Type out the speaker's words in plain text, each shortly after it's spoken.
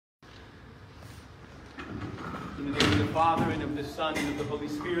In the name of the Father, and of the Son, and of the Holy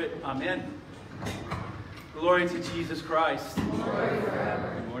Spirit. Amen. Glory to Jesus Christ.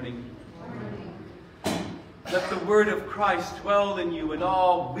 Good morning. Let the word of Christ dwell in you in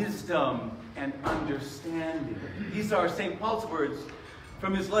all wisdom and understanding. These are St. Paul's words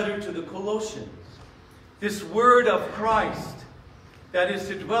from his letter to the Colossians. This word of Christ that is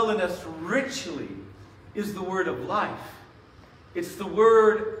to dwell in us richly is the word of life. It's the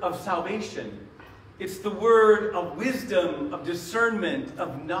word of salvation. It's the word of wisdom, of discernment,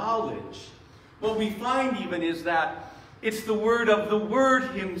 of knowledge. What we find even is that it's the word of the Word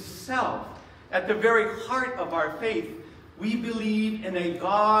himself. At the very heart of our faith, we believe in a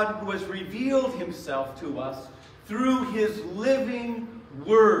God who has revealed himself to us through his living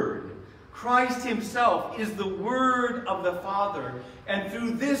word. Christ himself is the Word of the Father, and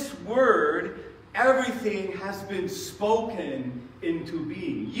through this word, everything has been spoken into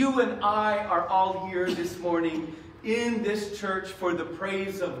being. You and I are all here this morning in this church for the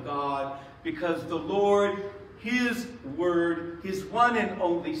praise of God, because the Lord, his word, his one and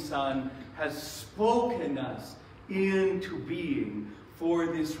only Son, has spoken us into being for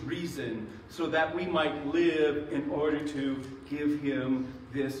this reason, so that we might live in order to give him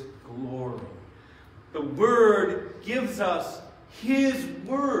this glory. The Word gives us his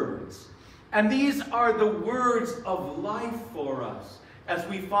words, and these are the words of life for us, as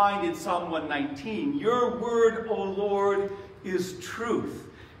we find in Psalm 119. Your word, O Lord, is truth,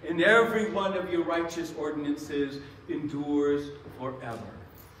 and every one of your righteous ordinances endures forever.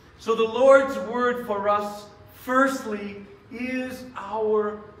 So the Lord's word for us, firstly, is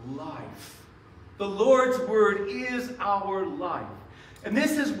our life. The Lord's word is our life. And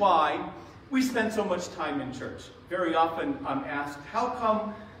this is why we spend so much time in church. Very often I'm asked, how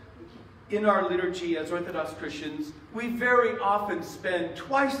come in our liturgy as Orthodox Christians, we very often spend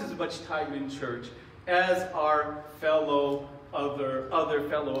twice as much time in church as our other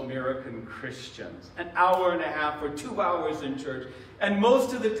fellow American Christians? An hour and a half or 2 hours in church. And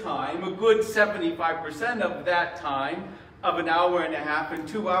most of the time, a good 75% of that time, of an hour and a half and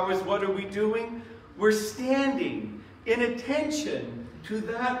 2 hours, what are we doing? We're standing in attention to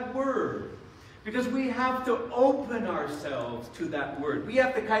that word. Because we have to open ourselves to that word. We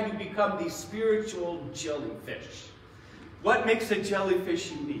have to kind of become these spiritual jellyfish. What makes a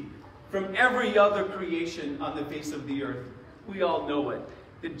jellyfish unique from every other creation on the face of the earth? We all know it.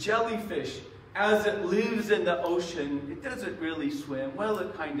 The jellyfish, as it lives in the ocean, it doesn't really swim. Well,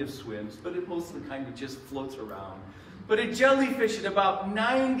 it kind of swims, but it mostly kind of just floats around. But a jellyfish is about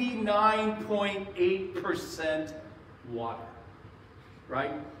 99.8% water,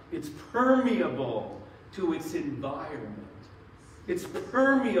 right? It's permeable to its environment. It's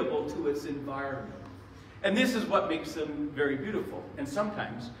permeable to its environment. And this is what makes them very beautiful. And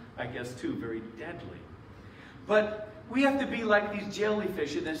sometimes, I guess too, very deadly. But we have to be like these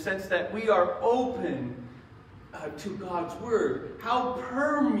jellyfish in the sense that we are open to God's word. How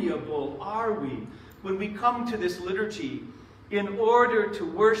permeable are we when we come to this liturgy in order to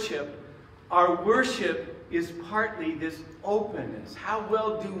worship? Our worship is partly this openness. How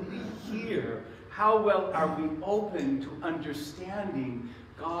well do we hear? How well are we open to understanding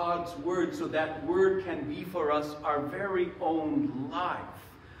God's word, so that word can be for us our very own life?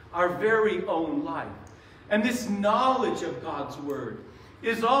 Our very own life. And this knowledge of God's word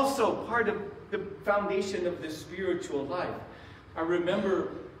is also part of the foundation of the spiritual life. I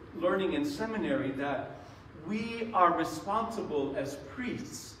remember learning in seminary that we are responsible as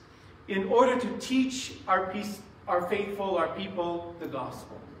priests in order to teach our faithful, our people, the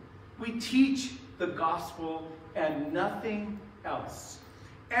gospel. We teach the gospel and nothing else.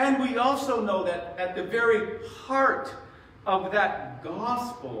 And we also know that at the very heart of that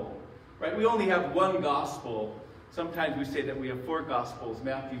gospel, right? We only have one gospel. Sometimes we say that we have 4 gospels,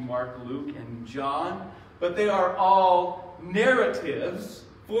 Matthew, Mark, Luke, and John. But they are all narratives,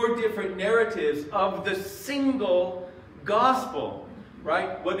 4 different narratives of the single gospel,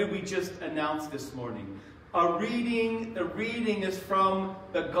 right? What did we just announce this morning? The reading is from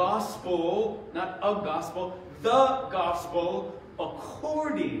the gospel, not a gospel, the gospel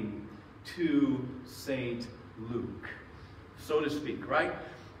according to St. Luke, so to speak, right?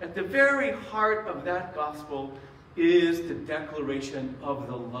 At the very heart of that gospel is the declaration of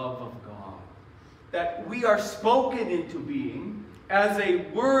the love of God. That we are spoken into being as a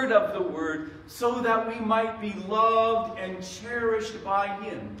word of the word, so that we might be loved and cherished by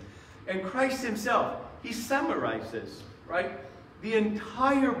him. And Christ himself, he summarizes, right, the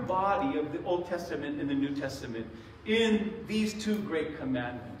entire body of the Old Testament and the New Testament in these 2 great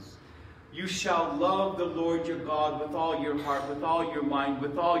commandments. You shall love the Lord your God with all your heart, with all your mind,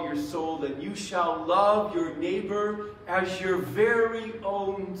 with all your soul, and you shall love your neighbor as your very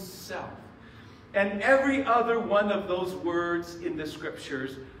own self. And every other one of those words in the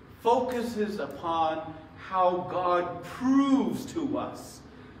scriptures focuses upon how God proves to us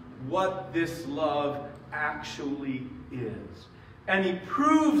what this love actually is. And he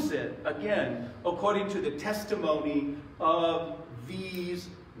proves it, again, according to the testimony of these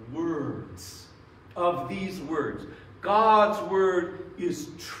words. Of these words. God's word is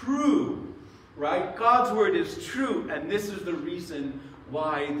true, right? God's word is true, and this is the reason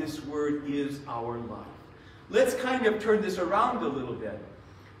why this word is our life. Let's kind of turn this around a little bit.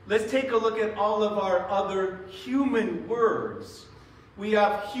 Let's take a look at all of our other human words. We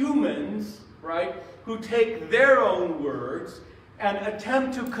have humans, right, who take their own words and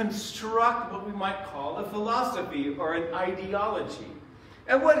attempt to construct what we might call a philosophy or an ideology.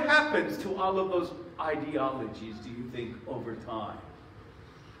 And what happens to all of those ideologies, do you think, over time?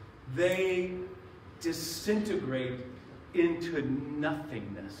 They disintegrate into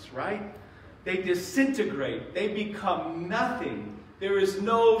nothingness, right? They disintegrate. They become nothing. There is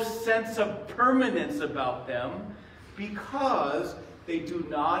no sense of permanence about them because they do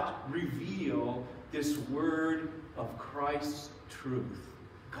not reveal this word of Christ's truth.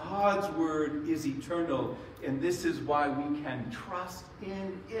 God's word is eternal, and this is why we can trust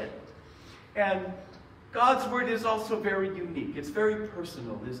in it. And God's word is also very unique. It's very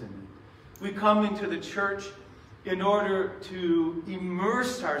personal, isn't it? We come into the church in order to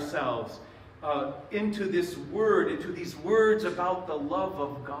immerse ourselves into this word, into these words about the love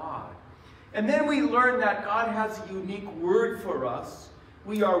of God. And then we learn that God has a unique word for us.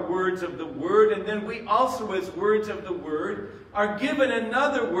 We are words of the word, and then we also, as words of the word, are given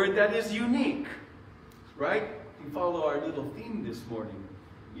another word that is unique. Right? You follow our little theme this morning,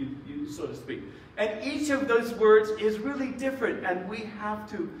 so to speak. And each of those words is really different, and we have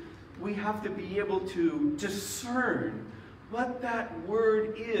to be able to discern what that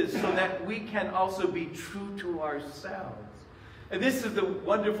word is so that we can also be true to ourselves. And this is the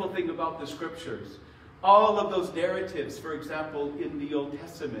wonderful thing about the scriptures. All of those narratives, for example, in the Old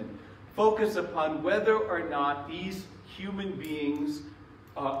Testament, focus upon whether or not these human beings,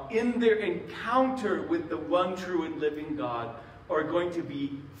 in their encounter with the one true and living God, are going to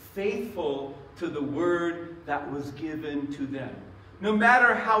be faithful to the word that was given to them. No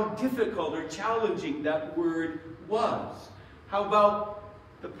matter how difficult or challenging that word was. How about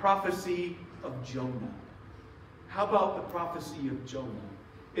the prophecy of Jonah? How about the prophecy of Jonah?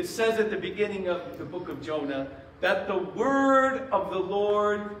 It says at the beginning of the book of Jonah that the word of the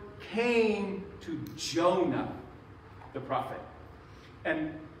Lord came to Jonah, the prophet.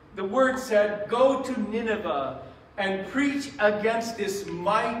 And the word said, "Go to Nineveh and preach against this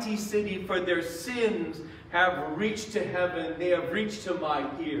mighty city, for their sins have reached to heaven. They have reached to my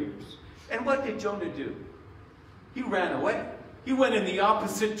ears." And what did Jonah do? He ran away. He went in the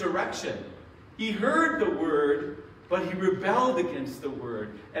opposite direction. He heard the word, but he rebelled against the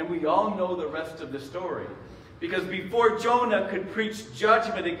word. And we all know the rest of the story. Because before Jonah could preach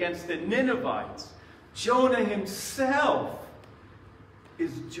judgment against the Ninevites, Jonah himself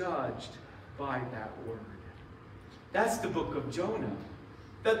is judged by that word. That's the book of Jonah.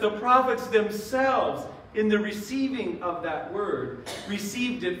 That the prophets themselves, in the receiving of that word,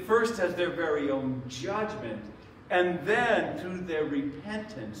 received it first as their very own judgment, and then through their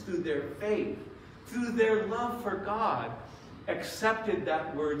repentance, through their faith, through their love for God, accepted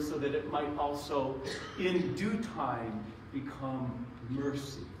that word so that it might also, in due time, become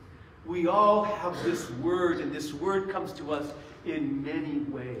mercy. We all have this word, and this word comes to us in many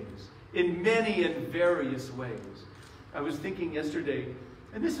ways, in many and various ways. I was thinking yesterday,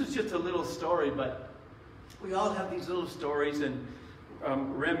 and this is just a little story, but we all have these little stories and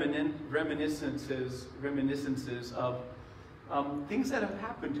reminiscences of things that have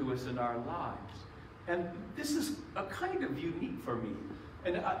happened to us in our lives. And this is a kind of unique for me.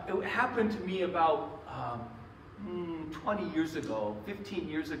 And it happened to me about 20 years ago, 15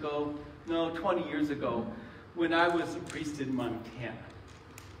 years ago, no, 20 years ago, when I was a priest in Montana.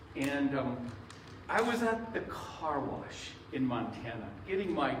 And I was at the car wash in Montana,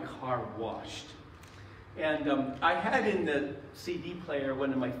 getting my car washed. And I had in the CD player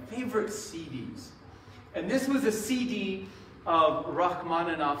one of my favorite CDs. And this was a CD of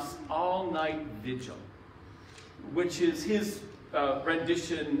Rachmaninoff's All Night Vigil, which is his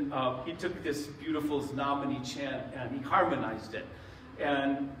rendition of, he took this beautiful Znameni chant and he harmonized it.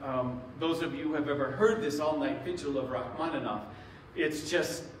 And those of you who have ever heard this All Night Vigil of Rachmaninoff, it's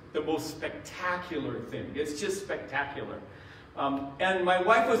just the most spectacular thing. It's just spectacular. And my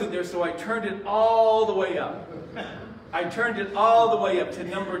wife wasn't there, so I turned it all the way up. I turned it all the way up to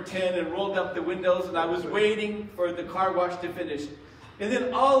number 10 and rolled up the windows, and I was waiting for the car wash to finish. And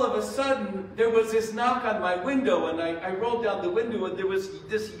then all of a sudden, there was this knock on my window, and I rolled down the window, and there was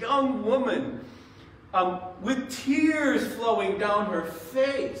this young woman with tears flowing down her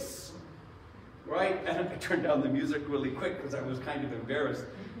face, right? And I turned down the music really quick because I was kind of embarrassed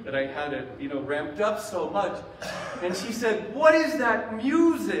that I had it, ramped up so much. And she said, "What is that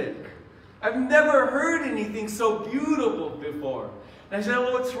music? I've never heard anything so beautiful before." And I said,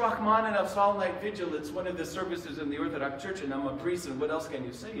 "Oh, it's Rachmaninoff's All-Night Vigil. It's one of the services in the Orthodox Church, and I'm a priest, and what else can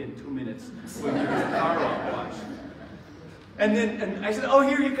you say in 2 minutes when you're in a car wash?" And I said, "Oh,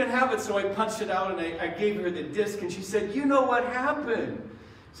 here, you can have it." So I punched it out, and I gave her the disc, and she said, "You know what happened?"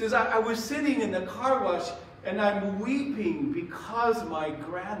 She says, I was sitting in the car wash, and I'm weeping because my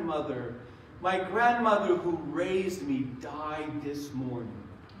grandmother who raised me, died this morning.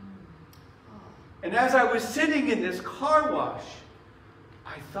 And as I was sitting in this car wash,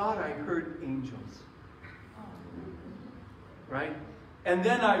 I thought I heard angels. Right? And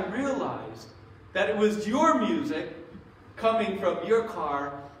then I realized that it was your music coming from your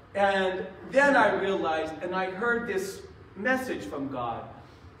car. And then I realized, and I heard this message from God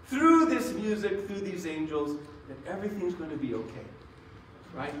through this music, through these angels, that everything's going to be okay.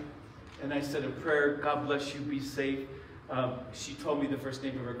 Right? And I said a prayer, "God bless you, be safe." She told me the first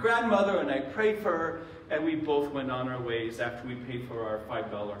name of her grandmother, and I prayed for her, and we both went on our ways after we paid for our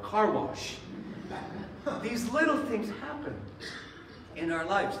 $5 car wash. These little things happen in our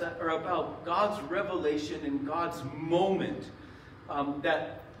lives that are about God's revelation and God's moment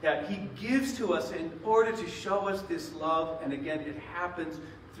that He gives to us in order to show us this love. And again, it happens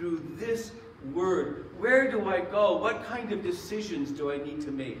through this Word. Where do I go? What kind of decisions do I need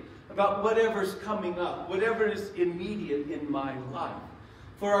to make about whatever's coming up, whatever is immediate in my life?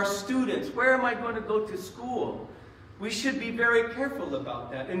 For our students, where am I going to go to school? We should be very careful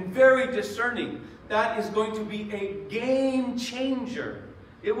about that and very discerning. That is going to be a game changer.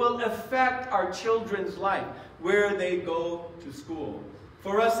 It will affect our children's life, where they go to school.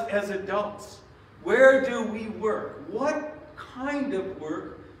 For us as adults, where do we work? What kind of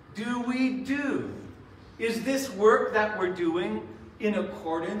work do we do? Is this work that we're doing in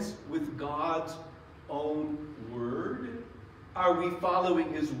accordance with God's own Word? Are we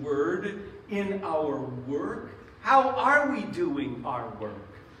following His Word in our work? How are we doing our work?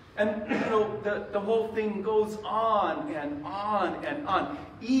 And, the whole thing goes on and on and on,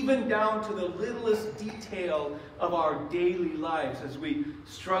 even down to the littlest detail of our daily lives as we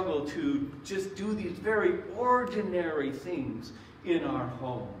struggle to just do these very ordinary things in our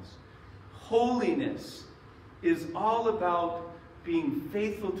homes. Holiness is all about being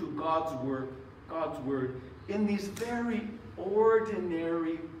faithful to God's word in these very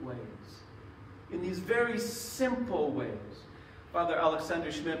ordinary ways, in these very simple ways. Father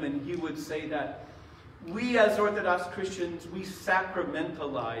Alexander Schmemann, he would say that we as Orthodox Christians, we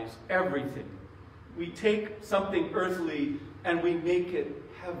sacramentalize everything. We take something earthly and we make it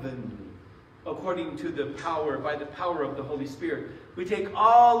heavenly, according to by the power of the Holy Spirit. We take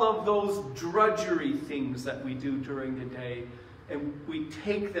all of those drudgery things that we do during the day, and we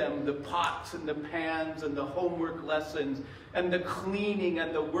take them, the pots and the pans and the homework lessons and the cleaning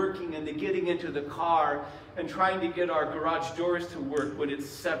and the working and the getting into the car and trying to get our garage doors to work when it's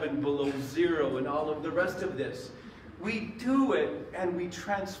 7 below zero and all of the rest of this. We do it and we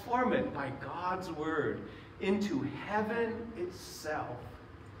transform it by God's Word into heaven itself.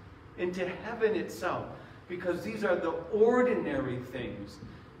 Into heaven itself. Because these are the ordinary things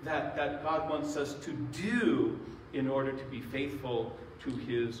that God wants us to do in order to be faithful to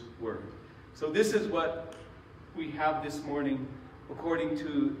His Word. So this is what we have this morning according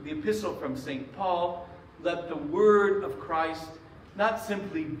to the epistle from St. Paul. Let the Word of Christ not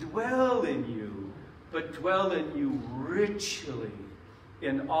simply dwell in you, but dwell in you richly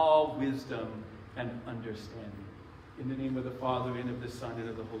in all wisdom and understanding. In the name of the Father, and of the Son, and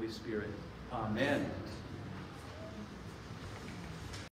of the Holy Spirit. Amen.